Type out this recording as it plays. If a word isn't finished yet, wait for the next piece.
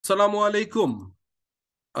আসসালামু আলাইকুম।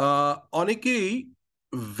 অনেকেই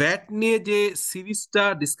ভ্যাট নিয়ে যে সিরিজটা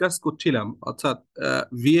ডিসকাস করছিলাম, অর্থাৎ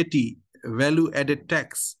ভিএটি, ভ্যালু অ্যাডেড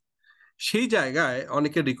ট্যাক্স, সেই জায়গায়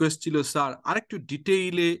অনেকের রিকোয়েস্ট ছিল, স্যার আরেকটু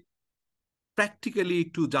ডিটেইলে প্র্যাকটিক্যালি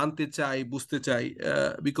একটু জানতে চাই, বুঝতে চাই,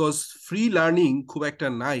 বিকজ ফ্রি লার্নিং খুব একটা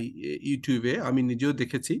নাই ইউটিউবে, আমি নিজেও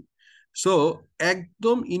দেখেছি। সো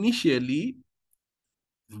একদম initially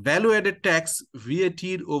value added tax,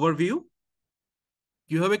 ভিএটির overview,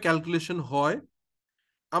 কিভাবে ক্যালকুলেশন হয়।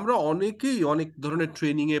 আমরা অনেকেই অনেক ধরনের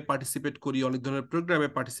ট্রেনিং এ পার্টিসিপেট করি, অনেক ধরনের প্রোগ্রামে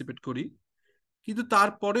পার্টিসিপেট করি, কিন্তু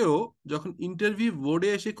তারপরেও যখন ইন্টারভিউ বোর্ডে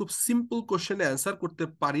এসে খুব সিম্পল কোশ্চেনে অ্যান্সার করতে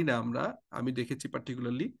পারি না আমরা, আমি দেখেছি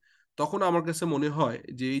পার্টিকুলারলি, তখন আমার কাছে মনে হয়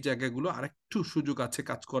যে এই জায়গাগুলো আরেকটু সুযোগ আছে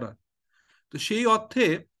কাজ করার। তো সেই অর্থে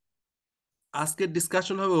আজকের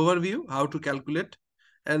ডিসকাশন হবে overview, how to calculate,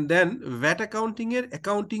 and then VAT accounting এর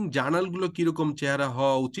অ্যাকাউন্টিং জার্নালগুলো কিরকম চেহারা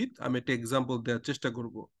হওয়া উচিত, আমি একটা এক্সাম্পল দেওয়ার চেষ্টা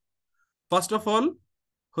করব। ফার্স্ট অফ অল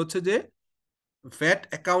হচ্ছে যে ভ্যাট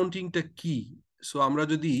অ্যাকাউন্টিংটা কি। সো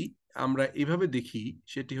আমরা এভাবে দেখি,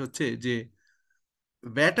 সেটি হচ্ছে যে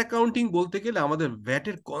ভ্যাট অ্যাকাউন্টিং বলতে গেলে আমাদের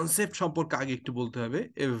ভ্যাটের কনসেপ্ট সম্পর্কে আগে একটু বলতে হবে।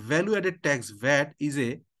 A value added tax, VAT is a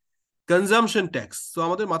consumption tax. তো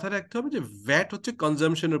আমাদের মাথায় রাখতে হবে যে ভ্যাট হচ্ছে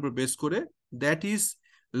কনজামশনের উপর বেস করে, that is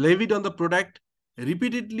levied on the product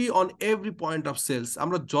repeatedly on every point of sales.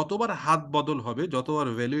 আমরা যতবার হাত বদল হবে, যতবার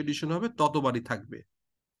ভ্যালু এডিশন হবে, ততবারই থাকবে।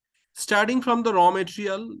 স্টার্টিং ফ্রম দ্য র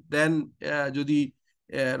মেটেরিয়াল, দেন যদি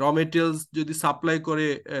র মেটেরিয়ালস যদি সাপ্লাই করে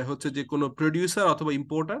হচ্ছে যে কোনো প্রডিউসার অথবা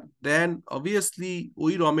ইম্পোর্টার, দেন অবভিয়াসলি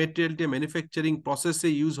ওই র মেটেরিয়ালটি ম্যানুফ্যাকচারিং প্রসেসে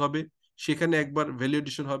ইউজ হবে, সেখানে একবার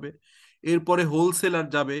ভ্যালুয়েশন হবে। এরপরে হোলসেলার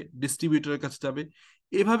যাবে, ডিস্ট্রিবিউটরের কাছে যাবে,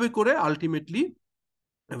 এভাবে করে আলটিমেটলি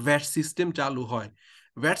ভ্যাট সিস্টেম চালু হয়।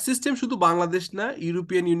 ভ্যাট সিস্টেম শুধু বাংলাদেশ না,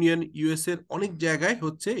 ইউরোপিয়ান ইউনিয়ন, ইউএস এর অনেক জায়গায়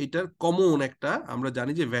হচ্ছে এটার কমন একটা, আমরা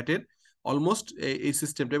জানি যে ভ্যাটের অলমোস্ট এই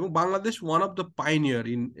সিস্টেমটা, এবং Bangladesh one of the pioneer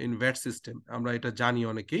in in VAT system, আমরা এটা জানি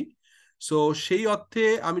অনেকেই। সো সেই অর্থে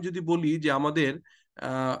আমি যদি বলি যে আমাদের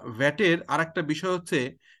ভ্যাটের আর একটা বিষয় হচ্ছে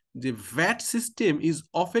যে VAT system is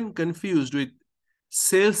often confused with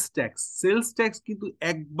sales tax. Sales tax কিন্তু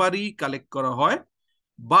একবারই কালেক্ট করা হয়,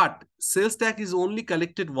 but sales tax is only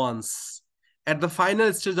collected once at the final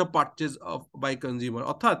stage of purchase of by consumer।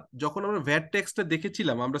 অর্থাৎ যখন আমরা ভ্যাট ট্যাক্সটা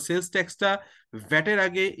দেখেছিলাম, আমরা সেলস ট্যাক্সটা ভ্যাটের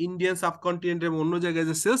আগে ইন্ডিয়ান সাবকন্টিনেন্ট এবং অন্য জায়গায়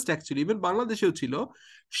যে সেলস ট্যাক্স ছিল, ইভেন বাংলাদেশেও ছিল,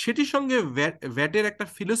 সেটির সঙ্গে ভ্যাটের একটা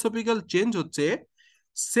ফিলোসফিক্যাল চেঞ্জ হচ্ছে,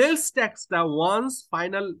 সেলস ট্যাক্সটা ওয়ান্স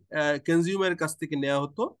ফাইনাল কনজিউমারের কাছ থেকে নেওয়া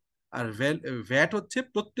হতো, আর ভ্যাট হচ্ছে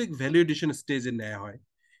প্রত্যেক ভ্যালুয়েশন স্টেজে নেওয়া হয়।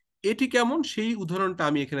 এটি কেমন, সেই উদাহরণটা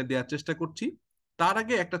আমি এখানে দেওয়ার চেষ্টা করছি। তার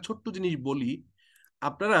আগে একটা ছোট্ট জিনিস বলি।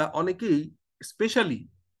 আপনারা অনেকেই, স্পেশালি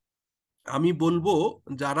আমি বলবো,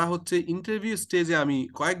 যারা হচ্ছে ইন্টারভিউ স্টেজে, আমি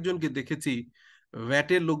কয়েকজনকে দেখেছি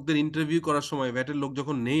ভ্যাটের লোকদের ইন্টারভিউ করার সময়, ভ্যাটের লোক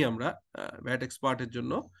যখন নেই আমরা ভ্যাট এক্সপার্টের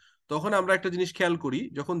জন্য, তখন আমরা একটা জিনিস খেয়াল করি,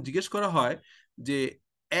 যখন জিজ্ঞেস করা হয় যে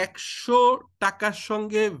 100 টাকার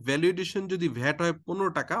সঙ্গে ভ্যালুয়েশন যদি ভ্যাট হয় 15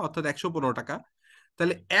 টাকা, অর্থাৎ 115 টাকা,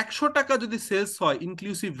 তাহলে 100 টাকা যদি সেলস হয়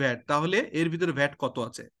ইনক্লুসিভ ভ্যাট, তাহলে এর ভিতরে ভ্যাট কত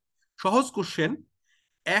আছে? সহজ কোশ্চেন।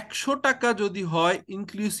 100 টাকা যদি হয়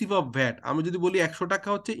ইনক্লুসিভ অফ ভ্যাট, আমি যদি বলি 100 টাকা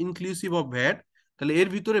হচ্ছে ইনক্লুসিভ অফ ভ্যাট, তাহলে এর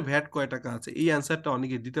ভিতরে ভ্যাট কয় টাকা আছে? এই অ্যান্সারটা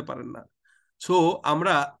অনেকে দিতে পারেন না। সো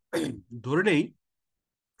আমরা ধরে নেই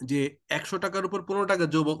যে 100 টাকার উপর 15 টাকা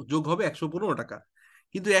যোগ যোগ হবে 115 টাকা,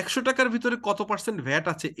 কিন্তু 100 টাকার ভিতরে কত পার্সেন্ট ভ্যাট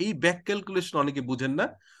আছে, এই ব্যাক ক্যালকুলেশন অনেকে বুঝেন না।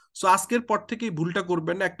 সো আজকের পর থেকে এই ভুলটা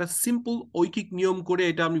করবেন না। একটা সিম্পল ঐকিক নিয়ম করে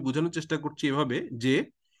এটা আমি বোঝানোর চেষ্টা করছি এভাবে যে,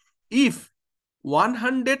 if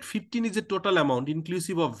 115 is a total amount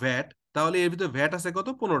inclusive of VAT, তাহলে এর ভিতরে ভ্যাট আছে কত?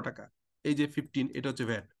 15 টাকা। এই যে 15, এটা হচ্ছে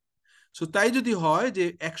ভ্যাট। সো তাই যদি হয় যে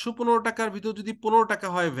 115 টাকার ভিতর যদি 15 টাকা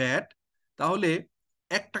হয় ভ্যাট, তাহলে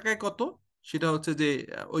 1 টাকায় কত? সেটা হচ্ছে যে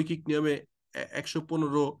ঐকিক নিয়মে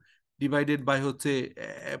 115 ডিভাইডেড বাই হচ্ছে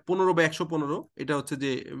 15/115। এটা হচ্ছে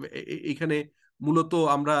যে এখানে মূলত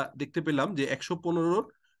আমরা দেখতে পেলাম যে 115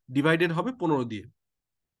 ডিভাইডেড হবে 15 দিয়ে,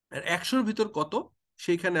 আর 100-র ভিতর কত,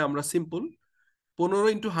 সেইখানে আমরা সিম্পল 15 ×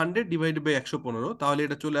 100 ডিভাইডেড বাই 115, তাহলে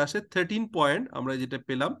এটা চলে আসে 13 পয়েন্ট, আমরা যেটা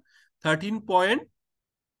পেলাম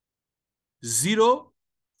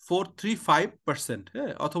 13.0435%।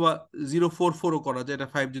 হ্যাঁ, অথবা 044ও করা যায়, এটা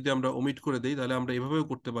 5 যদি আমরা ওমিট করে দেই, তাহলে আমরা এভাবেও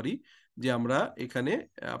করতে পারি যে আমরা এখানে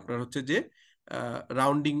আপনার হচ্ছে যে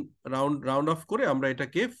রাউন্ডিং, রাউন্ড অফ করে আমরা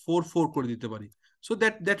এটাকে 44 করে দিতে পারি। So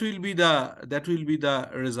that will be the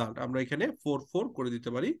result, আমরা এখানে 44 করে দিতে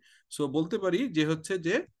পারি। সো বলতে পারি যে হচ্ছে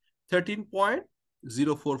যে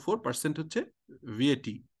 13.044% হচ্ছে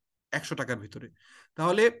ভিএটি 100 টাকার ভিতরে।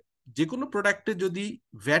 তাহলে যে কোনো প্রোডাক্টে যদি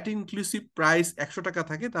ভ্যাট ইনক্লুসিভ প্রাইস 100 টাকা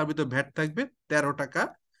থাকে, তার ভিতরে ভ্যাট থাকবে 13 টাকা,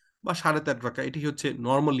 বা 13.5 টাকা, এটি হচ্ছে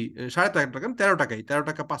নর্মালি 13.5 টাকা, 13 টাকাই, 13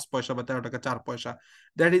 টাকা 5 পয়সা বা 13 টাকা 4 পয়সা।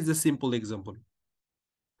 That is the simple example.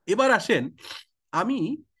 এবার আসেন, আমি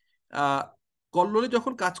আহ কল্লোলে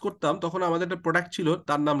যখন কাজ করতাম তখন আমাদের একটা প্রোডাক্ট ছিল,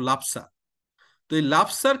 তার নাম লাপসা। তো এই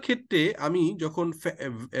লাপসার ক্ষেত্রে আমি যখন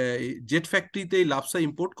জেট ফ্যাক্টরিতে এই লাপসা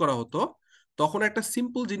ইম্পোর্ট করা হতো, তখন একটা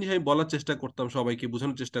সিম্পল জিনিস আমি বলার চেষ্টা করতাম, সবাইকে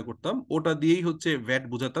বোঝানোর চেষ্টা করতাম, ওটা দিয়েই হচ্ছে ভ্যাট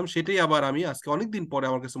বোঝাতাম। সেটাই আবার আমি আজকে অনেকদিন পরে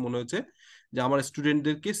আমার কাছে মনে হয়েছে যে আমার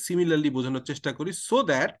স্টুডেন্টদেরকে সিমিলারলি বোঝানোর চেষ্টা করি, সো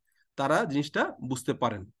দ্যাট তারা জিনিসটা বুঝতে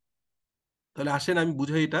পারেন। তাহলে আসেন আমি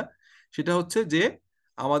বুঝাই এটা। সেটা হচ্ছে যে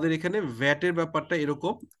আমাদের এখানে ভ্যাটের ব্যাপারটা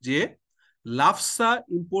এরকম যে লাফসা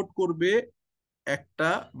ইম্পোর্ট করবে একটা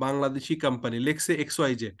Bangladeshi company, লেক্সে x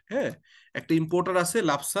Y Z, হ্যাঁ, একটা ইম্পোর্টার আছে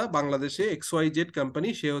লাফসা বাংলাদেশে, এক্স ওয়াই জেড কোম্পানি,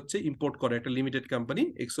 সে হচ্ছে ইম্পোর্ট করে, একটা limited company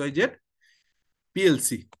x Y Z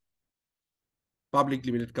PLC, public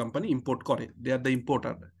limited company import করে, দে are the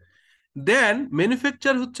importer. Then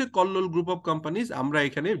manufacture হচ্ছে কল্লোল গ্রুপ অফ কোম্পানিজ, আমরা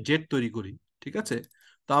এখানে জেট তৈরি করি, ঠিক আছে।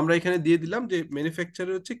 তো আমরা এখানে দিয়ে দিলাম যে ম্যানুফ্যাকচার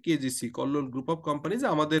হচ্ছে KGC, Kallol group of companies,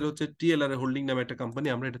 আমাদের হচ্ছে টিএলআর হোল্ডিং নামে একটা কোম্পানি,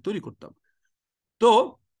 আমরা এটা তৈরি করতাম। তো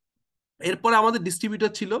এরপরে আমাদের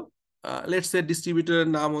ডিস্ট্রিবিউটর ছিল, লেটস এর ডিস্ট্রিবিউটরের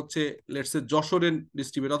নাম হচ্ছে, লেটস এর যশোরের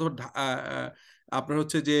ডিস্ট্রিবিউটর, অথবা আপনার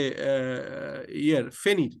হচ্ছে যে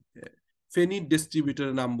ফেনীর, ফেনীর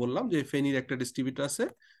ডিস্ট্রিবিউটরের নাম বললাম, যে ফেনীর একটা ডিস্ট্রিবিউটর আছে,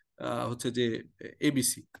 হচ্ছে যে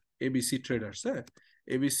এবিসি, এবিসি ট্রেডার্স, হ্যাঁ,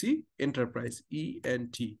 এবিসি এন্টারপ্রাইজ,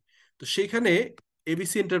 ENT। তো সেখানে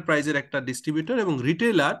এবিসি এন্টারপ্রাইজের একটা ডিস্ট্রিবিউটর এবং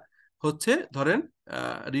রিটেইলার হচ্ছে, ধরেন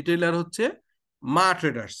রিটেইলার হচ্ছে মা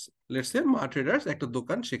ট্রেডার্স, লেটস সে মা ট্রেডার্স একটা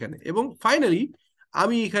দোকান সেখানে। এবং ফাইনালি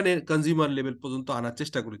আমি এখানে কনজিউমার লেভেল পর্যন্ত আনার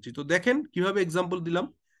চেষ্টা করেছি। তো দেখেন কিভাবে এক্সাম্পল দিলাম।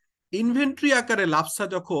 ইনভেন্টরি আকারে লাপসা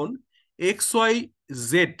যখন x Y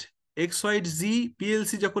Z, x Y জি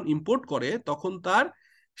পিএলসি যখন ইম্পোর্ট করে, তখন তার,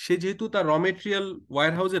 সে যেহেতু তার র মেটেরিয়াল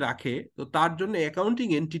ওয়্যার হাউসে রাখে, তো তার জন্য অ্যাকাউন্টিং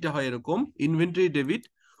এন্ট্রিটা হয় এরকম, ইনভেন্টরি ডেবিট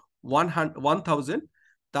 1000,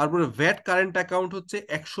 তারপরে ভ্যাট কারেন্ট অ্যাকাউন্ট হচ্ছে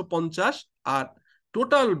 150, আর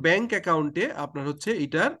টোটাল ব্যাংক অ্যাকাউন্টে আপনার হচ্ছে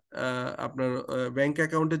এটার আপনার ব্যাংক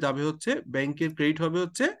অ্যাকাউন্টে যাবে হচ্ছে, ব্যাংকের ক্রেডিট হবে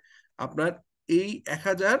হচ্ছে আপনার এই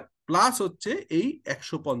 1000 প্লাস হচ্ছে এই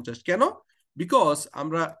 150। কেন? বিকজ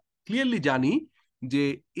আমরা ক্লিয়ারলি জানি যে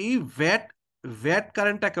এই ভ্যাট, ভ্যাট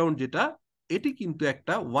কারেন্ট অ্যাকাউন্ট যেটা, এটি কিন্তু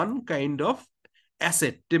একটা one kind of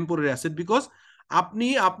asset, temporary asset, because আপনি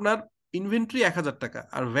আপনার ইনভেন্টরি 1000 টাকা,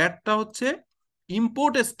 আর ভ্যাটটা হচ্ছে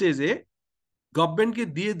ইম্পোর্ট স্টেজে গভর্নমেন্টকে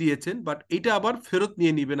দিয়ে দিয়েছেন, বাট এটা আবার ফেরত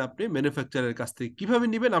নিয়ে নিবেন আপনি ম্যানুফ্যাকচারের কাছ থেকে। কিভাবে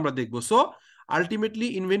নিবেন আমরা দেখবো। সো আলটিমেটলি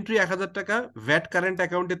ইনভেন্টরি 1000 টাকা, ভ্যাট কারেন্ট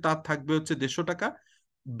অ্যাকাউন্টে তার থাকবে হচ্ছে 150 টাকা,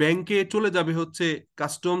 ব্যাংকে চলে যাবে হচ্ছে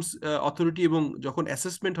কাস্টমস অথরিটি, এবং যখন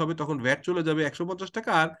অ্যাসেসমেন্ট হবে তখন ভ্যাট চলে যাবে 150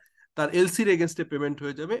 টাকা, আর তার এলসির এগেনস্টে পেমেন্ট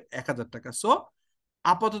হয়ে যাবে 1000 টাকা। সো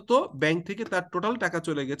আপাতত ব্যাংক থেকে তার টোটাল টাকা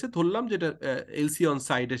চলে গেছে, ধরলাম যেটা এলসি অন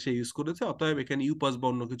সাইডে সে ইউজ করেছে, অতএব এখানে ইউপাস বা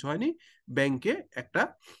অন্য কিছু হয়নি, ব্যাংকে একটা,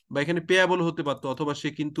 বা এখানে পেয়াবল হতে পারতো, অথবা সে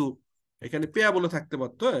কিন্তু এখানে পেয়াবল থাকতে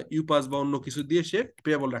পারতো, ইউপাস বা অন্য কিছু দিয়ে সে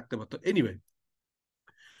পেয়াবল রাখতে পারতো, এনিওয়ে।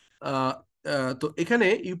 তো এখানে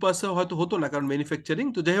ইউপাসে হয়তো হতো না, কারণ ম্যানুফ্যাকচারিং,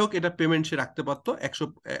 তো যাই হোক, এটা পেমেন্ট সে রাখতে পারতো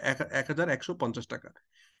 1150 টাকা।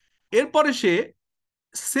 এরপরে সে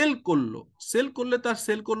সেল করলো, সেল করলে তার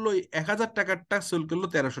সেল করলো 1000 টাকারটা সেল করলো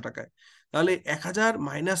 1300 টাকায়, তাহলে 1000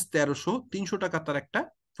 মাইনাস 1300, 300 টাকা তার একটা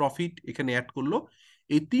প্রফিট এখানে অ্যাড করলো।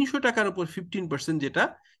 এই 300 টাকার উপর 15% যেটা,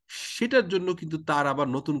 সেটার জন্য কিন্তু তার আবার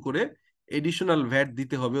নতুন করে এডিশনাল ভ্যাট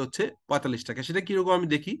দিতে হবে হচ্ছে 45 টাকা। সেটা কিরকম আমি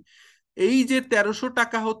দেখি। এই যে 1300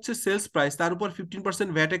 টাকা হচ্ছে সেলস প্রাইস, তার উপর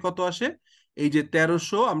 15% ভ্যাটে কত আসে, এই যে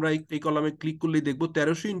 1300, আমরা এই কলামে ক্লিক করলেই দেখবো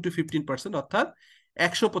 1300 ইন্টু 15%, অর্থাৎ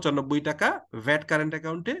 195 টাকা ভ্যাট কারেন্ট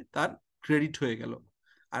অ্যাকাউন্টে তার ক্রেডিট হয়ে গেল।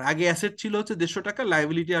 আর আগে অ্যাসেট ছিল হচ্ছে 150 টাকা,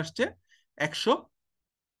 লাইবিলিটি আসছে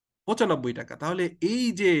 195 টাকা। তাহলে এই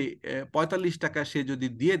যে 45 টাকা সে যদি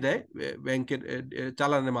দিয়ে দেয় ব্যাংকের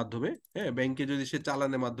চালানের মাধ্যমে, হ্যাঁ, ব্যাংকে যদি সে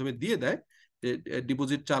চালানের মাধ্যমে দিয়ে দেয়,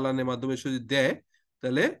 ডিপোজিট চালানের মাধ্যমে সে যদি দেয়,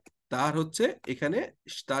 তাহলে তার হচ্ছে এখানে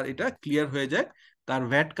তার এটা ক্লিয়ার হয়ে যায়, তার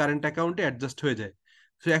ভ্যাট কারেন্ট অ্যাকাউন্টে অ্যাডজাস্ট হয়ে যায়।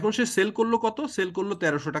 তো এখন সে সেল করলো কত, সেল করলো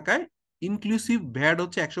 1300 টাকায়, ইনক্লুসিভ ভ্যাট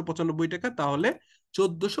হচ্ছে 195 টাকা, তাহলে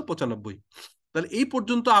 1495। তাহলে এই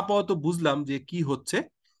পর্যন্ত আপাতত বুঝলাম যে কি হচ্ছে।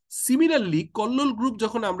 সিমিলারলি কল্লোল গ্রুপ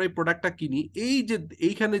যখন আমরা এই প্রোডাক্টটা কিনি, এই যে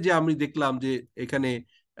এইখানে যে আমি দেখলাম যে এখানে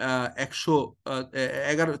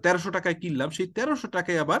 1300 টাকায় কিনলাম, সেই 1300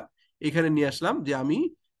 টাকায় আবার এখানে নিয়ে আসলাম যে আমি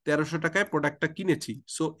 1300 টাকায় প্রোডাক্টটা কিনেছি,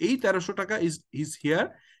 সো এই 1300 টাকা is is here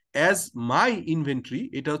as my inventory.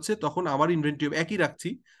 এটা হচ্ছে তখন আমার ইনভেন্টরি একই রাখছি,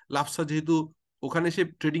 লাফসা যেহেতু ওখানে সে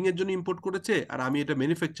ট্রেডিং এর জন্য ইম্পোর্ট করেছে, আর আমি এটা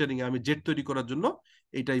ম্যানুফ্যাকচারিং, আমি জেট তৈরি করার জন্য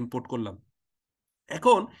এটা ইম্পোর্ট করলাম।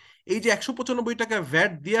 এখন এই যে 195 টাকা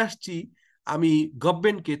ভ্যাট দিয়ে আসছি আমি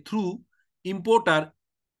গভর্নমেন্টকে through importer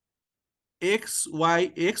x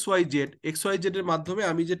Y Z এর মাধ্যমে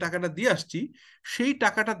আমি যে টাকাটা দিয়ে আসছি, সেই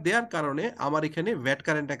টাকাটা দেওয়ার কারণে আমার এখানে ভ্যাট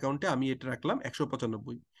কারেন্ট অ্যাকাউন্টে আমি এটা রাখলাম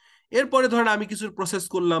 195। এরপরে ধরেন আমি কিছু প্রসেস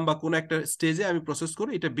করলাম বা কোনো একটা স্টেজে আমি প্রসেস করে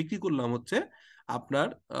এটা বিক্রি করলাম হচ্ছে আপনার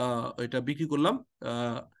এটা বিক্রি করলাম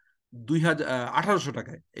 1800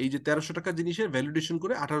 টাকায়। এই যে 1300 টাকা জিনিসের ভ্যালিডেশন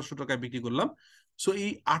করে 1800 টাকায় বিক্রি করলাম। সো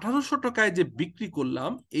এই 1800 টাকায় যে বিক্রি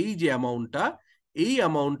করলাম, এই যে অ্যামাউন্টটা, এই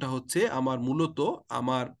অ্যামাউন্টটা হচ্ছে আমার মূলত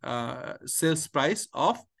আমার সেলস প্রাইস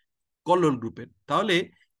অফ কল্লোল গ্রুপের। তাহলে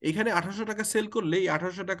এখানে 1800 টাকা সেল করলে এই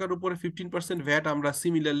 1800 টাকার উপরে 15% ভ্যাট আমরা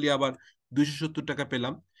সিমিলারলি আবার 270 টাকা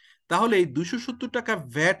পেলাম। তাহলে এই 270 টাকা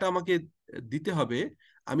ভ্যাট আমাকে দিতে হবে।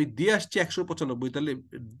 আমি দিয়ে আসছি 195, তাহলে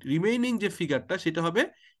রিমেইনিং যে ফিগারটা সেটা হবে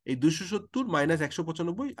এই 270 মাইনাস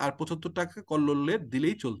 195, আর 75 টাকা কল্লোলের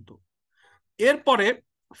দিলেই চলতো। এরপরে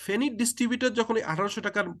ফেনীর ডিস্ট্রিবিউটর যখন এই 1800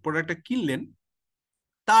 টাকার প্রোডাক্টটা কিনলেন,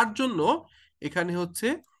 তার জন্য এখানে হচ্ছে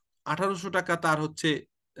 1800 টাকা তার হচ্ছে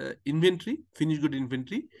ইনভেন্টরি, ফিনিশ গুড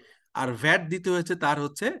ইনভেন্টরি, আর ভ্যাট দিতে হয়েছে তার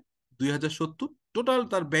হচ্ছে 2070। টোটাল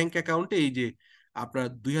তার ব্যাংক অ্যাকাউন্টে এই যে আপনার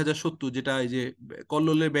 2070, যেটা এই যে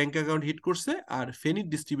কল্লোলের ব্যাংক অ্যাকাউন্ট হিট করছে আর ফেনীর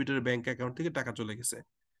ডিস্ট্রিবিউটরের ব্যাংক অ্যাকাউন্ট থেকে টাকা চলে গেছে।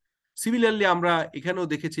 সিমিলারলি আমরা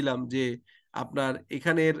এখানেও দেখেছিলাম যে আপনার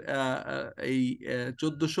এখানের এই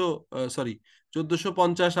 1400, সরি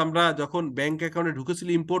 1450 আমরা যখন ব্যাংক অ্যাকাউন্টে ঢুকেছিল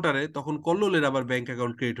ইম্পোর্টারে, তখন কল্লোলের আবার ব্যাংক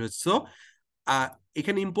অ্যাকাউন্ট ক্রিয়েট হয়েছে। So,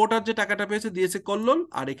 এখানে ইম্পোর্টার যে টাকাটা পেয়েছে দিয়েছে কল্লোল,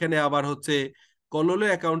 আর এখানে আবার হচ্ছে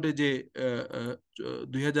কল্লোলের অ্যাকাউন্টে যে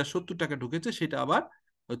 2070 টাকা ঢুকেছে সেটা আবার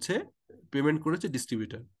হচ্ছে পেমেন্ট করেছে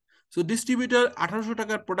ডিস্ট্রিবিউটার। সো ডিস্ট্রিবিউটার 1800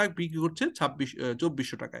 টাকার প্রোডাক্ট বিক্রি করছে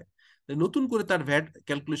 2400 টাকায়। নতুন করে তার ভ্যাট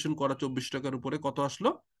ক্যালকুলেশন করা 2400 টাকার উপরে কত আসলো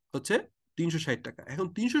হচ্ছে 360 টাকা। এখন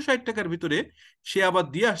 360 টাকার ভিতরে সে আবার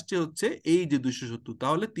দিয়ে আসছে হচ্ছে এই যে 270,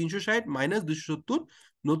 তাহলে 360 মাইনাস 270,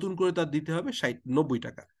 নতুন করে তার দিতে হবে 90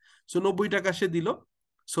 টাকা। সো 90 টাকা সে দিল।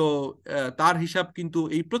 সো তার হিসাব কিন্তু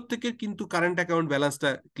এই প্রত্যেকের কিন্তু কারেন্ট অ্যাকাউন্ট ব্যালেন্সটা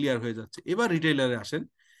ক্লিয়ার হয়ে যাচ্ছে। এবার রিটেইলারে আসেন।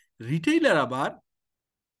 রিটেইলার আবার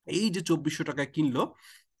এই যে 2400 টাকায় কিনলো,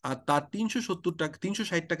 আর তার 370 টাকা,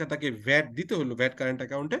 360 টাকা তাকে ভ্যাট দিতে হলো ভ্যাট কারেন্ট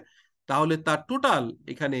অ্যাকাউন্টে। তাহলে তার টোটাল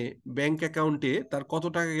এখানে ব্যাংক অ্যাকাউন্টে তার কত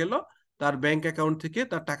টাকা গেল? তার ব্যাংক অ্যাকাউন্ট থেকে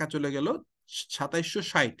তার টাকা চলে গেল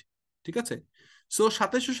 2760। ঠিক আছে। সো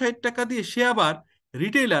 2760 টাকা দিয়ে সে আবার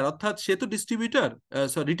রিটেইলার, অর্থাৎ সে তো ডিস্ট্রিবিউটার,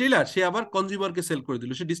 রিটেইলার, সে আবার কনজিউমারকে সেল করে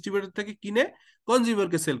দিল। সে ডিস্ট্রিবিউটার থেকে কিনে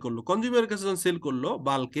কনজিউমারকে সেল করলো। কনজিউমারের কাছে যখন সেল করলো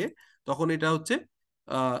বালকে, তখন এটা হচ্ছে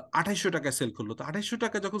 2800 টাকায় সেল করলো। তো 2800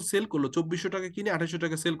 টাকা যখন সেল করলো, 2400 টাকা কিনে 2800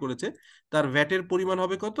 টাকা সেল করেছে, তার ভ্যাটের পরিমাণ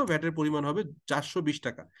হবে কত? ভ্যাটের পরিমাণ হবে 420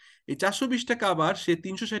 টাকা। এই 420 টাকা আবার সে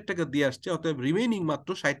 360 টাকা দিয়ে আসছে, অতএব রিমেইনিং মাত্র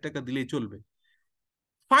 60 টাকা দিলেই চলবে।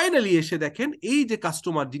 ফাইনালি এসে দেখেন এই যে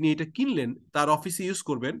কাস্টমার যিনি এটা কিনলেন তার অফিসে ইউজ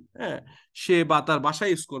করবেন, হ্যাঁ, সে বা তার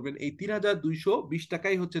বাসায় ইউজ করবেন, এই 3220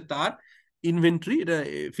 টাকাই হচ্ছে তার ইনভেন্টরি। এটা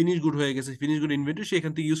ফিনিশ গুড হয়ে গেছে, ফিনিশ গুড ইনভেন্টরি সে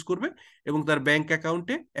এখান থেকে ইউজ করবে, এবং তার ব্যাংক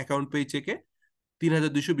অ্যাকাউন্টে অ্যাকাউন্ট পে চেকে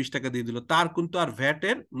 3220 টাকা দিয়ে দিল। তার কিন্তু আর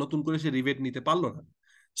ভ্যাটের নতুন করে সে রিবেট নিতে পারলো না।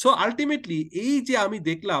 সো আলটিমেটলি এই যে আমি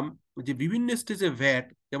দেখলাম যে বিভিন্ন স্টেজে ভ্যাট,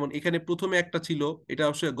 যেমন এখানে প্রথমে একটা ছিল, এটা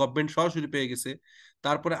অবশ্যই গভর্নমেন্ট সরাসরি পেয়ে গেছে,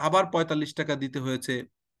 তারপরে আবার 45 টাকা দিতে হয়েছে,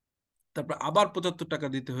 তারপর আবার 75 টাকা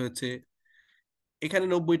দিতে হয়েছে, এখানে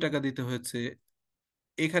 90 টাকা দিতে হয়েছে,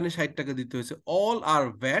 এখানে 60 টাকা দিতে হয়েছে। অল আর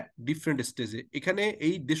ভ্যাট ডিফারেন্ট স্টেজে। এখানে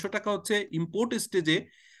এই 150 টাকা হচ্ছে ইম্পোর্ট স্টেজে,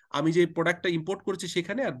 আমি যে প্রোডাক্টটা ইম্পোর্ট করেছি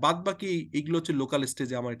সেখানে, আর বাদ বাকি এগুলো হচ্ছে লোকাল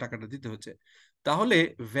স্টেজে আমার এই টাকাটা দিতে হচ্ছে। তাহলে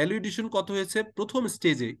ভ্যালু এডিশন কত হয়েছে? প্রথম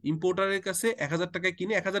স্টেজে ইম্পোর্টারের কাছে 1000 টাকায়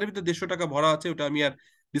কিনে, 1000-এর ভিতরে 150 টাকা ভরা আছে, ওটা আমি আর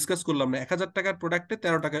ডিসকাস করলাম না। 1000 টাকার প্রোডাক্টে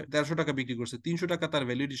 1300 টাকা বিক্রি করছে, 300 টাকা তার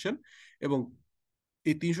ভ্যালু এডিশন, এবং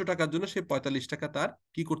এই 300 টাকার জন্য সে 45 টাকা তার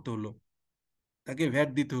কি করতে হলো, তাকে ভ্যাট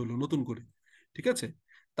দিতে হলো নতুন করে। ঠিক আছে।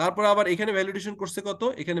 তারপর আবার এখানে ভ্যালিডেশন করছে কত?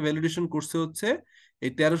 এখানে ভ্যালিডেশন করছে হচ্ছে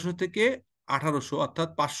এই 1300 থেকে 1800, অর্থাৎ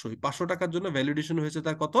 500। 500 টাকার জন্য ভ্যালিডেশন হয়েছে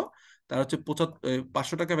তার কত? তার হচ্ছে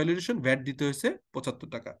 500 টাকা ভ্যালিডেশন, ভ্যাট দিতে হয়েছে 75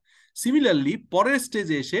 টাকা। সিমিলারলি পরের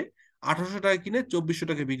স্টেজে এসে 1800 টাকা কিনে 2400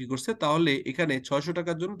 টাকা বিক্রি করছে, তাহলে এখানে 600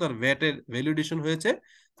 টাকার জন্য তার ভ্যাটের ভ্যালিডেশন হয়েছে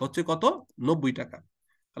হচ্ছে কত? 90 টাকা।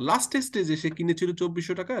 লাস্ট স্টেজে সে কিনেছিল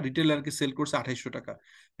 2400 টাকা, রিটেলারকে সেল করছে 2800 টাকা।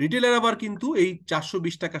 রিটেলার আবার কিন্তু এই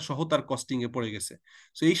 420 টাকা সহ তার কস্টিং এ পড়ে গেছে।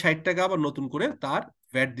 তো এই 60 টাকা আবার নতুন করে তার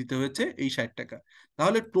ভ্যাট দিতে হয়েছে, এই 60 টাকা।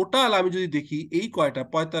 তাহলে টোটাল আমি যদি দেখি এই কয়টা,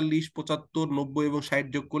 45, 75, 90 এবং 60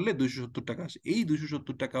 যোগ করলে 270 টাকা আসে। এই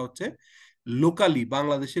 270 টাকা হচ্ছে লোকালি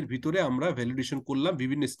বাংলাদেশের ভিতরে আমরা ভ্যালিডেশন করলাম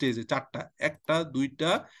বিভিন্ন স্টেজে, চারটা, একটা, দুইটা,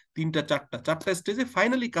 তিনটা, চারটা স্টেজে।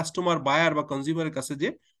 ফাইনালি কাস্টমার, বায়ার বা কনজিউমারের কাছে যে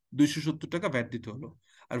 270 টাকা ভ্যাট দিতে হলো।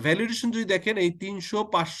 আর ভ্যালুয়েশন যদি দেখেন এই 300,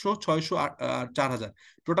 500, 600 আর 4000,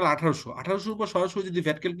 টোটাল 1800 উপর সরাসরি যদি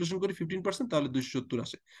ভ্যাট ক্যালকুলেশন করি 15%, তাহলে 270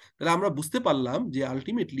 আসে। তাহলে আমরা বুঝতে পারলাম যে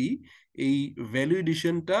আলটিমেটলি এই ভ্যালু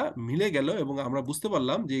এডিশনটা মিলে গেল, এবং আমরা বুঝতে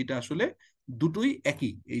পারলাম যে এটা আসলে দুটোই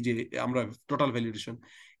একই। এই যে আমরা টোটাল ভ্যালুয়েশন,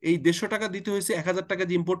 এই 150 টাকা দিতে হয়েছে 1000 টাকা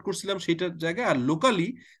যে ইম্পোর্ট করছিলাম সেইটার জায়গায়, আর লোকালি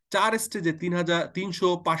 4 স্টেজে 300,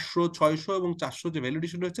 500, 600 এবং 400 যে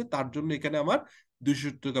ভ্যালিডেশন হয়েছে, তার জন্য এখানে আমার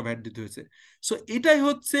 270 টাকা ভ্যাট দিতে হয়েছে। সো এটাই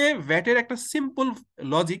হচ্ছে ভ্যাটের একটা সিম্পল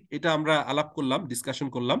লজিক। এটা আমরা আলাপ করলাম, ডিসকাশন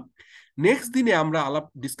করলাম। নেক্সট দিনে আমরা আলাপ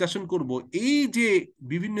ডিসকাশন করব এই যে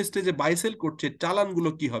বিভিন্ন স্টেজে বাই সেল করছে চালানগুলো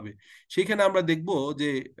কি হবে। সেখানে আমরা দেখব যে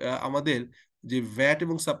আমাদের যে ভ্যাট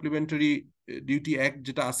এবং সাপ্লিমেন্টারি ডিউটি অ্যাক্ট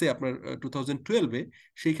যেটা আছে আপনার 2012-এ,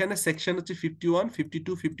 সেইখানে সেকশন হচ্ছে 51,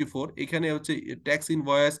 52, 54। এখানে হচ্ছে tax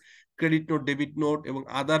invoice, credit note, debit note এবং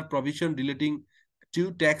আদার provision relating to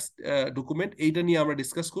tax document, এইটা নিয়ে আমরা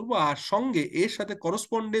ডিসকাস করব। আর সঙ্গে এর সাথে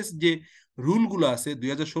করসপন্ডেন্স যে রুলগুলো আছে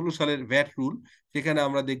 2016 সালের ভ্যাট রুল, সেখানে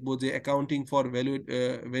আমরা দেখব যে accounting for value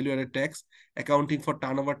added tax, accounting for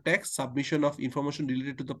turnover tax, submission of information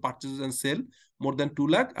related to the purchase end sale more than 2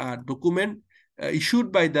 lakh, R document issued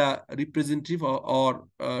by the representative or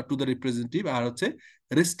to the representative, আর হচ্ছে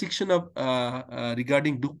restriction of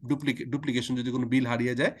regarding duplication, যদি কোনো বিল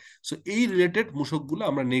হারিয়ে যায়। So এই related মূসকগুলো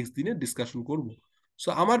আমরা next দিনে discussion করব। So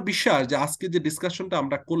আমার বিশ্বাস যে আজকে যে ডিসকাশনটা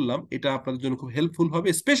আমরা করলাম এটা আপনাদের জন্য খুব হেল্পফুল হবে,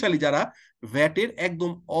 স্পেশালি যারা ভ্যাটের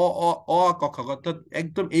একদম অ অ অ ক খ অর্থাৎ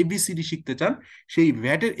একদম এবিসিডি শিখতে চান। সেই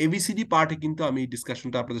ভ্যাটের এবিসিডি পার্টে কিন্তু আমি এই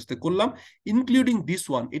ডিসকাশনটা আপনাদের সাথে করলাম, ইনক্লুডিং দিস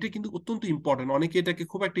ওয়ান। এটা কিন্তু অত্যন্ত ইম্পর্টেন্ট, অনেকে এটাকে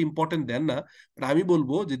খুব একটা ইম্পর্টেন্ট দেন না, বাট আমি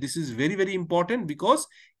বলবো যে this is very very important, because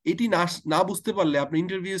এটি না না বুঝতে পারলে আপনি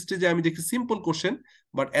ইন্টারভিউ স্টেজে, আমি দেখি সিম্পল কোশ্চেন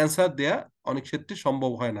বাট অ্যান্সার দেয়া অনেক ক্ষেত্রে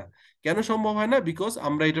সম্ভব হয় না। কেন সম্ভব হয় না? বিকজ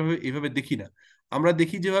আমরা এটা এভাবে দেখি না। আমরা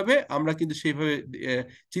দেখি যেভাবে, আমরা কিন্তু সেইভাবে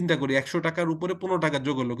চিন্তা করি 100 টাকার উপরে 15 টাকা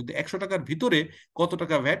যোগ হলো, কিন্তু 100 টাকার ভিতরে কত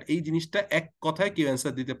টাকা ভ্যাট, এই জিনিসটা এক কথায় কেউ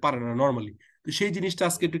অ্যান্সার দিতে পারে না নর্মালি। তো সেই জিনিসটা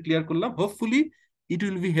আজকে একটু ক্লিয়ার করলাম। Hopefully it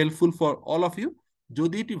will be helpful for all of you.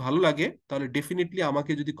 যদি এটি ভালো লাগে তাহলে ডেফিনেটলি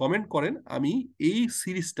আমাকে যদি কমেন্ট করেন, আমি এই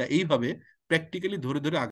সিরিজটা এইভাবে প্র্যাকটিক্যালি ধরে ধরে